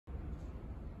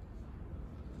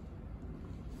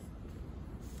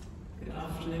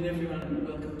afternoon everyone, and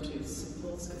welcome to St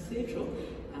Paul's Cathedral.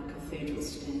 Our cathedral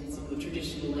stands on the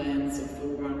traditional lands of the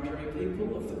Wurundjeri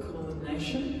people of the Kulin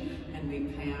Nation, and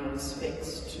we pay our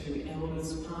respects to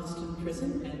elders past and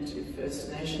present and to First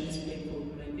Nations people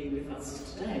who may be with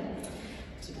us today.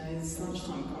 Today's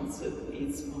lunchtime concert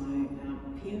is by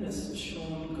pianist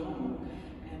Shawn Gong.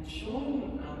 And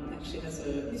Shawn actually has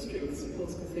a history with St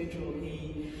Paul's Cathedral.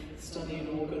 He studied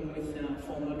organ with our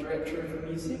former Director of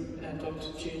Music,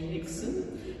 Dr. June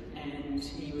Nixon, and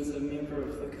he was a member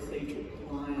of the Cathedral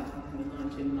Choir in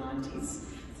the 1990s.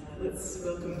 Let's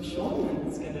welcome Shawn, and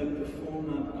he's going to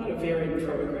perform quite a varied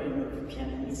program of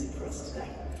piano music for us today.